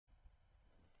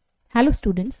Hello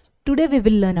students, today we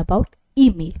will learn about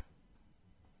email.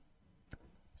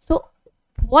 So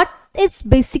what is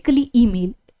basically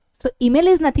email? So email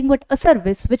is nothing but a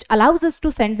service which allows us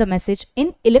to send the message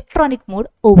in electronic mode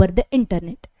over the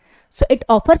internet. So it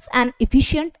offers an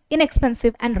efficient,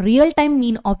 inexpensive and real-time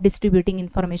mean of distributing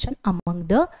information among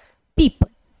the people.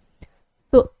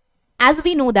 So as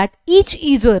we know that each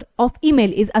user of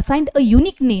email is assigned a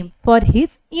unique name for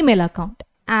his email account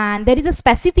and there is a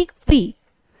specific fee.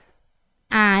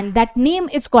 And that name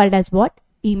is called as what?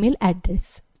 Email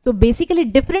address. So basically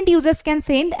different users can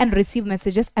send and receive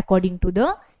messages according to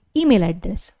the email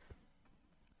address.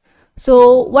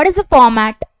 So what is the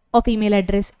format of email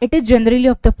address? It is generally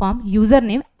of the form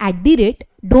username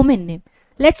 @domain name.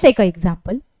 Let's take an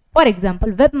example. For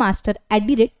example,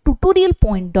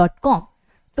 webmaster@tutorialpoint.com.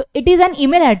 So it is an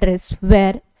email address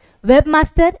where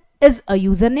webmaster is a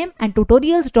username and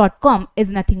tutorials.com is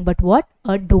nothing but what?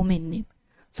 A domain name.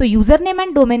 So username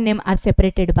and domain name are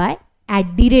separated by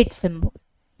 @ symbol.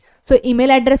 So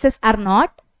email addresses are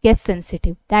not case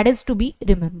sensitive. That is to be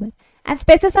remembered. And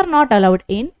spaces are not allowed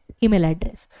in email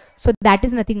address. So that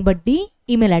is nothing but the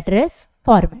email address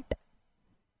format.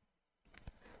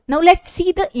 Now let's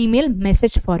see the email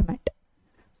message format.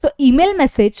 So email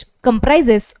message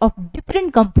comprises of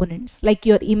different components like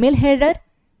your email header,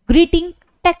 greeting,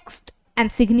 text and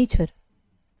signature.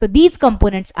 So these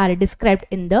components are described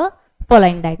in the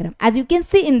following diagram. As you can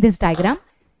see in this diagram,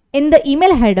 in the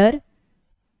email header,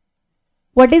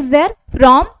 what is there?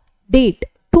 From, date,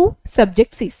 to,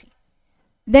 subject, CC.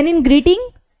 Then in greeting,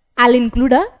 I'll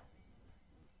include a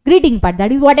greeting part,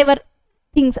 that is whatever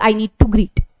things I need to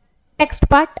greet. Text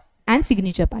part and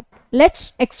signature part.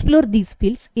 Let's explore these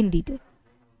fields in detail.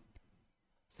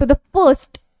 So the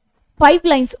first 5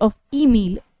 lines of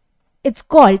email, it's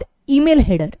called email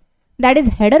header. That is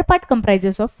header part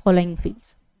comprises of following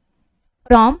fields: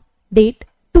 from, date,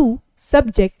 to,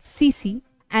 subject, CC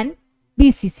and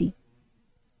BCC.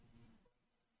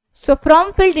 So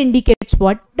from field indicates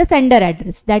what? The sender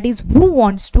address, that is who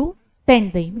wants to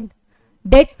send the email.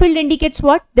 Date field indicates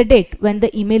what? The date when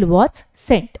the email was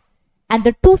sent. And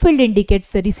the to field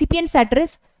indicates the recipient's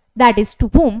address, that is to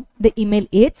whom the email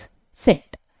is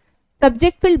sent.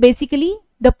 Subject field basically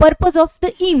the purpose of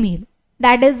the email,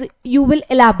 that is you will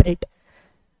elaborate.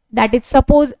 That is,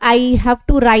 suppose I have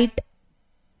to write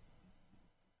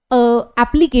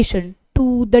application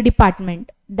to the department,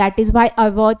 that is why I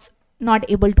was not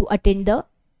able to attend the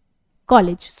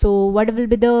college. So what will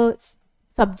be the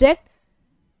subject?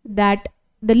 That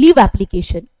the leave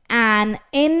application, and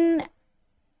in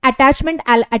attachment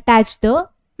I'll attach the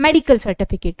medical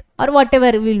certificate or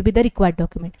whatever will be the required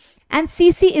document. And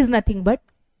CC is nothing but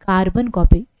carbon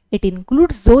copy. It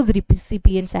includes those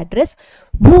recipients' address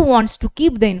who wants to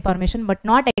keep the information but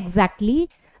not exactly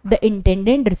the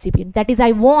intended recipient. That is,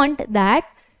 I want that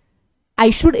I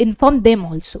should inform them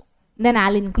also. Then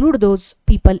I'll include those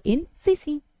people in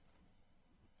CC.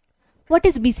 What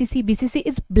is BCC? BCC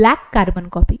is black carbon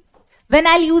copy. When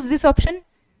I'll use this option,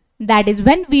 that is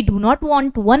when we do not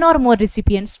want one or more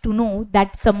recipients to know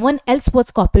that someone else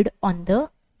was copied on the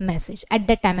message. At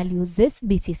that time I'll use this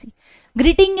BCC.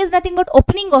 Greeting is nothing but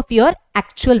opening of your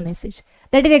actual message.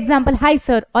 That is example, hi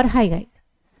sir or hi guys.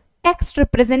 Text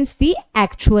represents the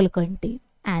actual content,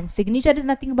 and signature is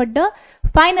nothing but the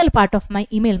final part of my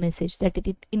email message, that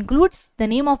it includes the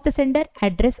name of the sender,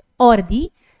 address or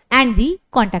the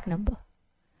contact number.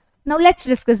 Now let's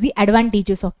discuss the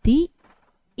advantages of the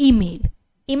email.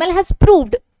 Email has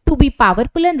proved to be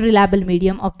powerful and reliable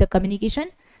medium of the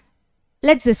communication.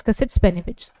 Let's discuss its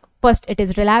benefits. First, it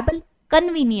is reliable,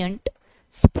 convenient,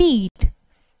 speed,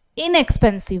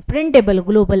 inexpensive, printable,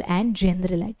 global and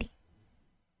generality.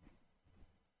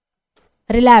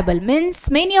 Reliable means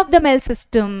many of the mail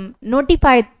system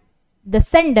notify the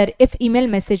sender if email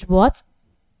message was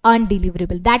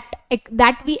undeliverable. That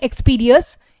we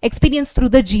experience through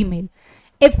the Gmail.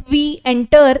 If we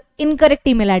enter incorrect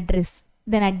email address,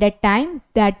 then at that time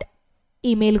that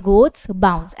email goes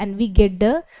bounce and we get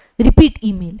the repeat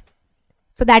email.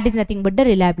 So that is nothing but the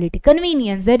reliability.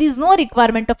 Convenience, there is no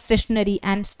requirement of stationery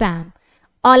and stamp.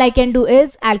 All I can do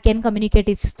is I can communicate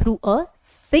it through a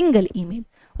single email.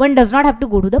 One does not have to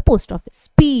go to the post office.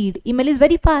 Speed, email is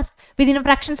very fast. Within a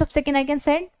fractions of second I can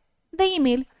send the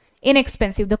email.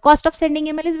 Inexpensive, the cost of sending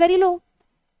email is very low.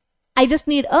 I just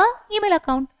need a email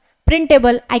account.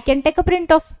 Printable, I can take a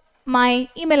print of my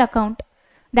email account.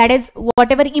 That is,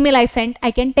 whatever email I sent,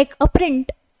 I can take a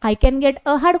print. I can get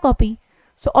a hard copy.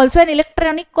 So also an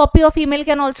electronic copy of email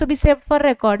can also be saved for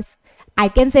records. I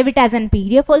can save it as an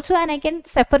PDF also, and I can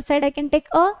separate side, I can take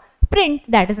a print.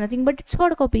 That is nothing but its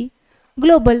hard copy.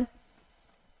 Global.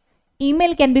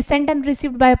 email can be sent and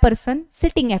received by a person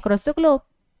sitting across the globe.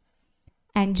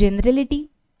 And generality,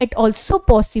 it also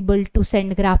possible to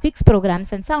send graphics,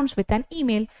 programs and sounds with an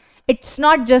email. It's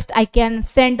not just I can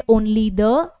send only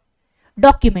the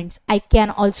documents. I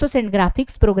can also send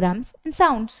graphics, programs and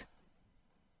sounds.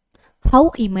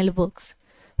 How email works?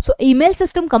 So email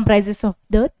system comprises of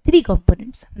the three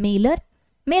components: mailer,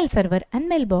 mail server and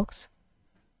mailbox.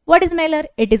 What is mailer?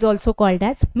 It is also called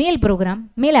as mail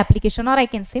program, mail application, or I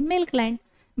can say mail client.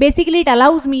 Basically, it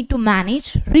allows me to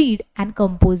manage, read and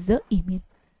compose the email.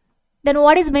 Then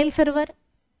what is mail server?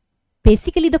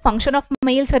 Basically, the function of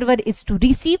mail server is to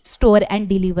receive, store and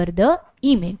deliver the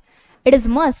email. It is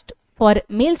must for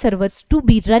mail servers to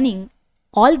be running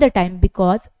all the time,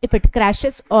 because if it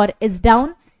crashes or is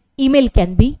down, email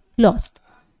can be lost.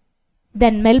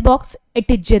 Then mailbox, it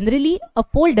is generally a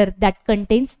folder that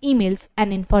contains emails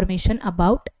and information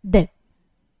about them.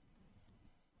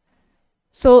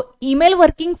 So email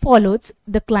working follows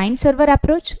the client server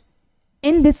approach.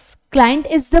 In this, client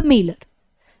is the mailer.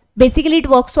 Basically it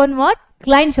works on what?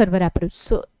 Client server approach.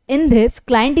 So in this,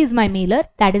 client is my mailer,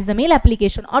 that is the mail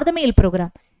application or the mail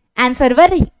program, and server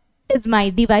is my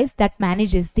device that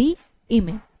manages the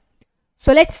email.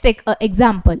 So let's take an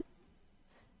example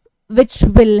which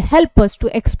will help us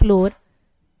to explore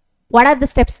what are the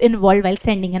steps involved while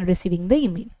sending and receiving the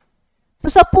email. So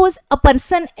suppose a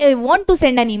person want to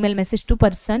send an email message to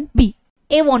person B.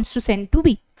 A wants to send to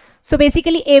B. So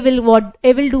basically A will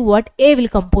do what? A will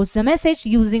compose the message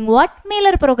using what?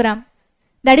 Mailer program.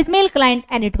 That is mail client,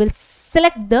 and it will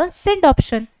select the send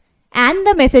option, and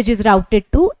the message is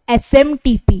routed to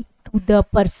SMTP, to the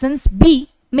person's B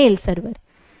mail server.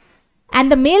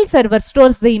 And the mail server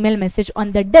stores the email message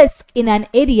on the disk in an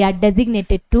area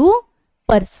designated to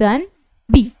person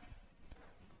B.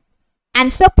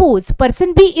 And suppose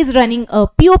person B is running a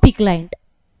POP client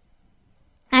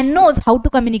and knows how to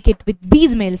communicate with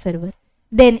B's mail server,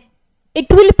 then it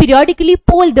will periodically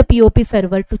poll the POP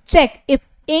server to check if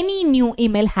any new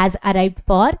email has arrived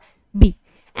for B.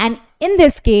 And in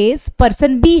this case,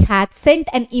 person B has sent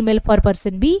an email for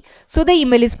person B, so the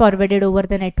email is forwarded over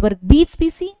the network B's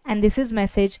PC, and this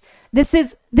message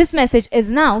is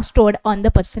now stored on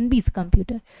the person B's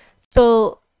computer.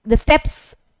 So the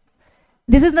steps,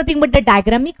 this is nothing but the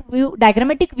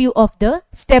diagrammatic view of the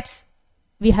steps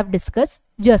we have discussed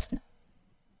just now.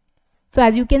 So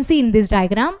as you can see in this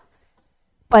diagram,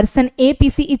 person A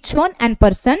PC is shown and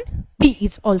person B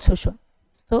is also shown.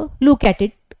 So look at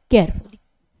it carefully.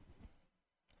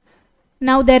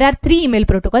 Now there are three email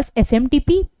protocols: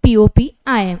 SMTP, POP,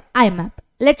 IMAP.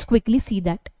 Let's quickly see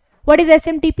that. What is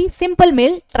SMTP? Simple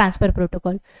Mail Transfer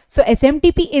Protocol. So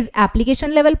SMTP is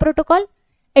application level protocol.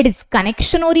 It is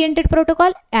connection oriented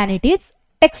protocol, and it is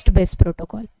text based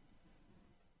protocol.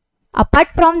 Apart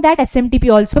from that,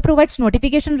 SMTP also provides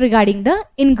notification regarding the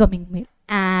incoming mail,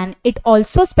 and it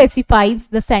also specifies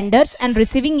the sender's and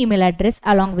receiving email address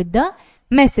along with the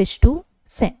message to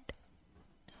send.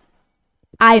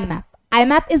 IMAP.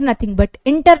 IMAP is nothing but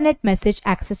Internet Message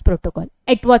Access Protocol.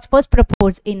 It was first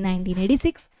proposed in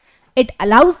 1986. It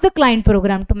allows the client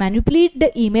program to manipulate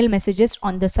the email messages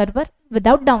on the server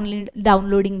without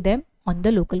downloading them on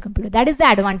the local computer. That is the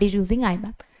advantage using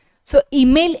IMAP. So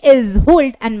email is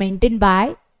held and maintained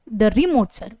by the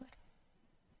remote server.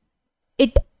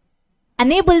 It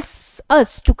enables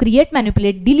us to create,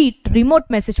 manipulate, delete remote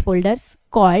message folders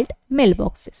called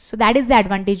mailboxes. So that is the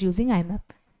advantage using IMAP.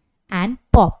 And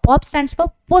POP. POP stands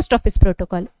for Post Office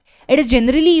Protocol. It is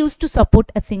generally used to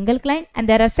support a single client, and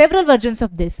there are several versions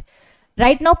of this.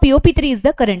 Right now POP3 is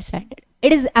the current standard.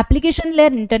 It is application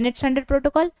layer internet standard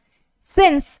protocol.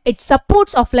 Since it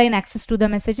supports offline access to the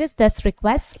messages, thus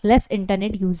requires less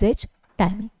internet usage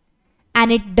timing.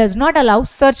 And it does not allow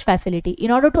search facility.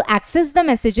 In order to access the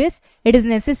messages, it is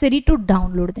necessary to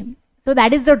download them. So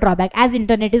that is the drawback, as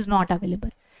internet is not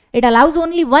available. It allows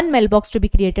only one mailbox to be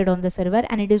created on the server,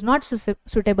 and it is not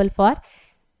suitable for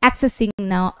accessing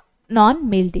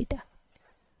non-mail data.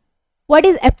 What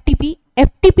is FTP?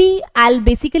 FTP I'll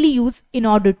basically use in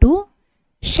order to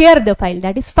share the file,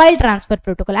 that is file transfer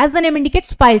protocol. As the name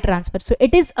indicates, file transfer. So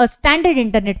it is a standard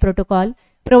internet protocol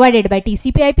provided by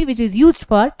TCP/IP, which is used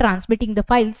for transmitting the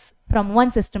files from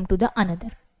one system to the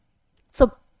another.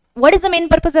 So what is the main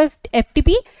purpose of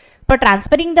FTP? For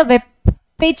transferring the web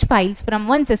page files from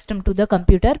one system to the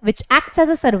computer, which acts as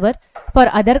a server for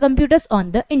other computers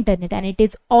on the internet, and it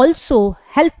is also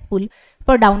helpful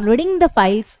for downloading the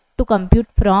files to compute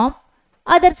from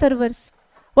other servers.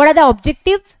 What are the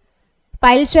objectives?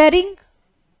 File sharing.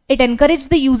 It encourages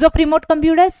the use of remote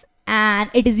computers,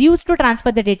 and it is used to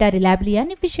transfer the data reliably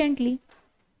and efficiently.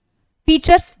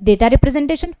 Features, data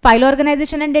representation, file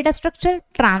organization and data structure,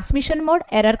 transmission mode,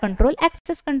 error control,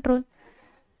 access control.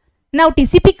 Now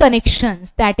TCP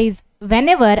connections, that is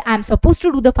whenever I'm supposed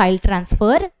to do the file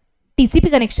transfer, TCP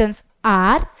connections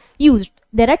are used.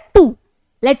 There are two.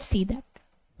 Let's see that.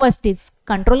 First is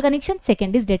control connection,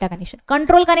 second is data connection.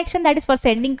 Control connection, that is for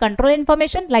sending control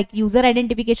information like user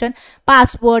identification,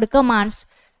 password, commands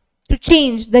to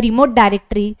change the remote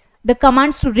directory, the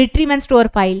commands to retrieve and store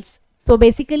files. So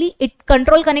basically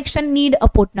control connection need a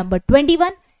port number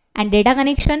 21, and data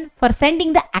connection for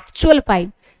sending the actual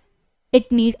file,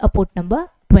 it need a port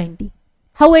number 20.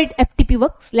 How FTP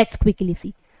works? Let's quickly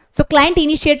see. So client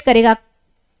initiate karega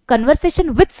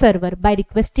conversation with server by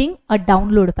requesting a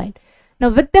download file. Now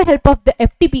with the help of the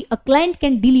FTP, a client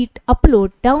can delete,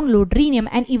 upload, download, rename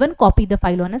and even copy the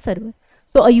file on a server.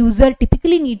 So a user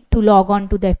typically need to log on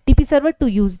to the FTP server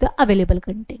to use the available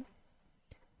content.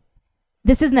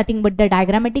 This is nothing but the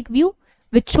diagrammatic view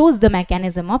which shows the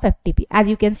mechanism of FTP. As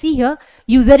you can see here,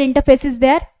 user interface is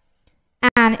there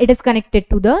and it is connected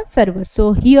to the server.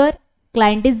 So here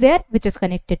client is there which is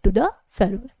connected to the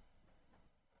server.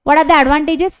 What are the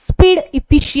advantages? Speed,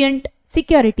 efficient,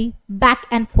 security, back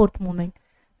and forth movement.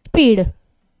 Speed.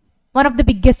 One of the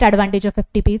biggest advantage of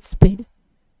FTP is speed.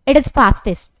 It is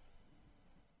fastest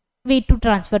way to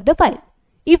transfer the file.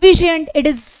 Efficient, it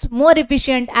is more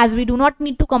efficient as we do not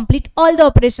need to complete all the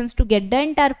operations to get the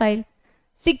entire file.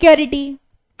 Security,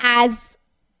 as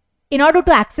in order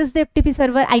to access the FTP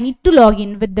server, I need to log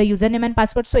in with the username and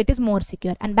password, so it is more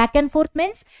secure. And back and forth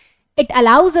means it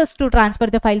allows us to transfer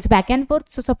the files back and forth.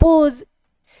 So suppose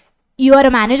you are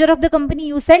a manager of the company,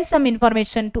 you send some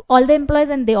information to all the employees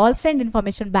and they all send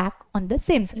information back on the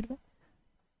same server.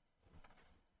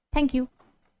 Thank you.